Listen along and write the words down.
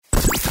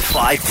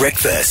5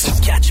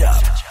 Breakfast. Catch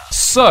up.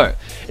 So,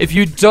 if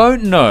you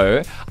don't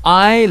know,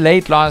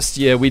 late last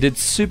year, we did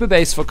Super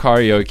Bass for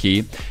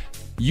karaoke.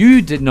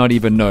 You did not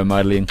even know,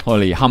 Madeline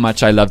Holly, how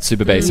much I loved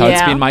Super Bass. How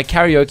it's been my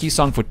karaoke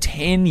song for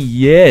 10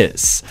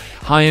 years.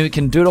 How I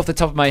can do it off the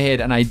top of my head,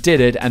 and I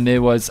did it, and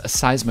there was a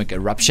seismic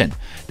eruption.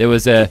 There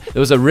was a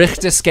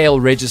Richter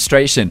scale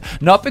registration.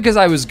 Not because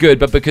I was good,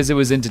 but because it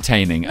was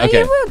entertaining. No,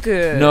 you were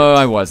good. No,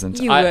 I wasn't.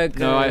 You were good.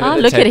 No,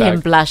 Look at him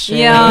blushing.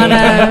 Yeah,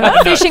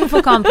 no. Fishing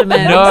for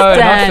compliments. No,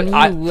 Dan,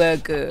 you were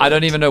good. I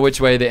don't even know which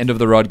way the end of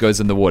the rod goes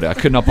in the water. I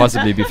could not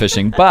possibly be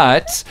fishing.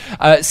 But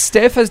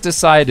Steph has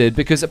decided,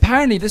 because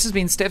apparently this has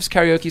been Steph's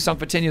karaoke song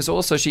for 10 years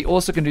also. She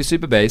also can do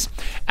Super Bass,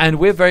 and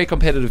we're very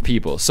competitive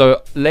people.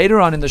 So later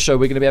on in the show,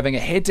 we're going to be having a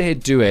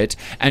head-to-head duet,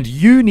 and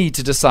you need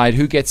to decide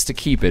who gets to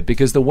keep it,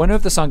 because the winner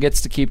of the song gets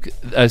to keep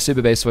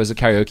Super Bass as a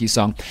karaoke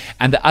song,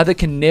 and the other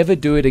can never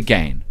do it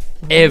again.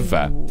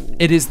 Ever.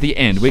 It is the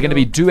end. We're going to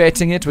be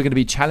duetting it. We're going to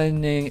be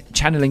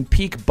channeling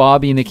peak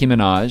Barbie Nicki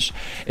Minaj.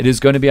 It is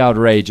going to be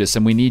outrageous,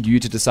 and we need you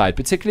to decide,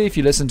 particularly if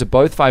you listen to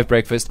both 5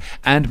 Breakfast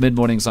and Mid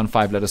Mornings on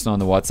 5. Let us know on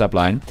the WhatsApp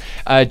line.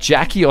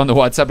 Jackie on the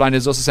WhatsApp line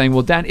is also saying,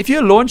 well, Dan, if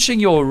you're launching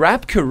your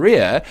rap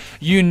career,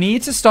 you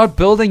need to start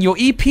building your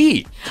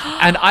EP.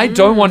 And I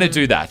don't want to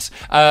do that.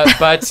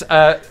 But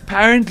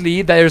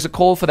apparently there's a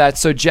call for that.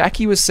 So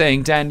Jackie was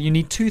saying, Dan, you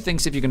need 2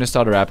 things if you're going to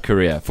start a rap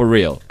career, for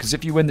real. Because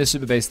if you win the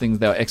Super Bass thing,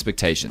 there are expectations.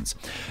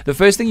 The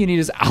first thing you need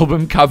is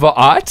album cover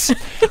art.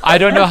 I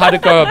don't know how to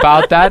go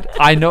about that.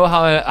 I know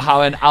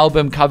how an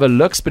album cover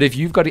looks, but if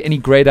you've got any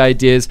great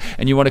ideas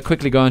and you want to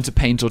quickly go into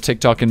Paint or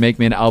TikTok and make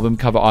me an album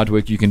cover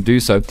artwork, you can do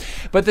so.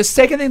 But the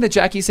second thing that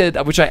Jackie said,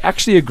 which I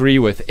actually agree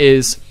with,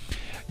 is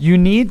you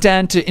need,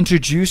 Dan, to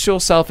introduce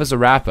yourself as a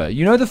rapper.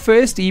 You know, the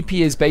first EP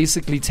is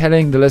basically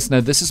telling the listener,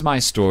 this is my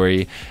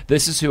story,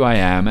 this is who I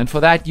am. And for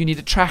that, you need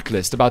a track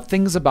list about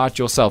things about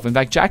yourself. In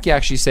fact, Jackie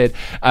actually said,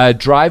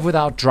 drive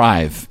without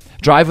drive.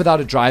 Drive without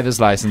a driver's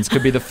license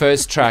could be the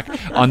first track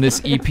on this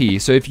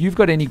EP. So if you've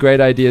got any great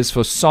ideas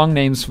for song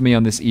names for me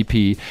on this EP,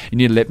 you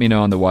need to let me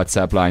know on the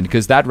WhatsApp line,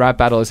 because that rap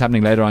battle is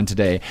happening later on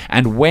today.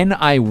 And when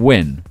I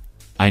win,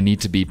 I need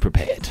to be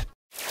prepared.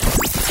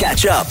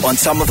 Catch up on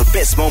some of the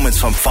best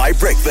moments from 5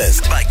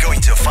 Breakfast by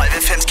going to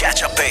 5FM's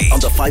catch-up page on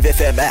the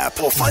 5FM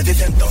app or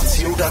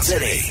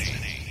 5FM.co.za.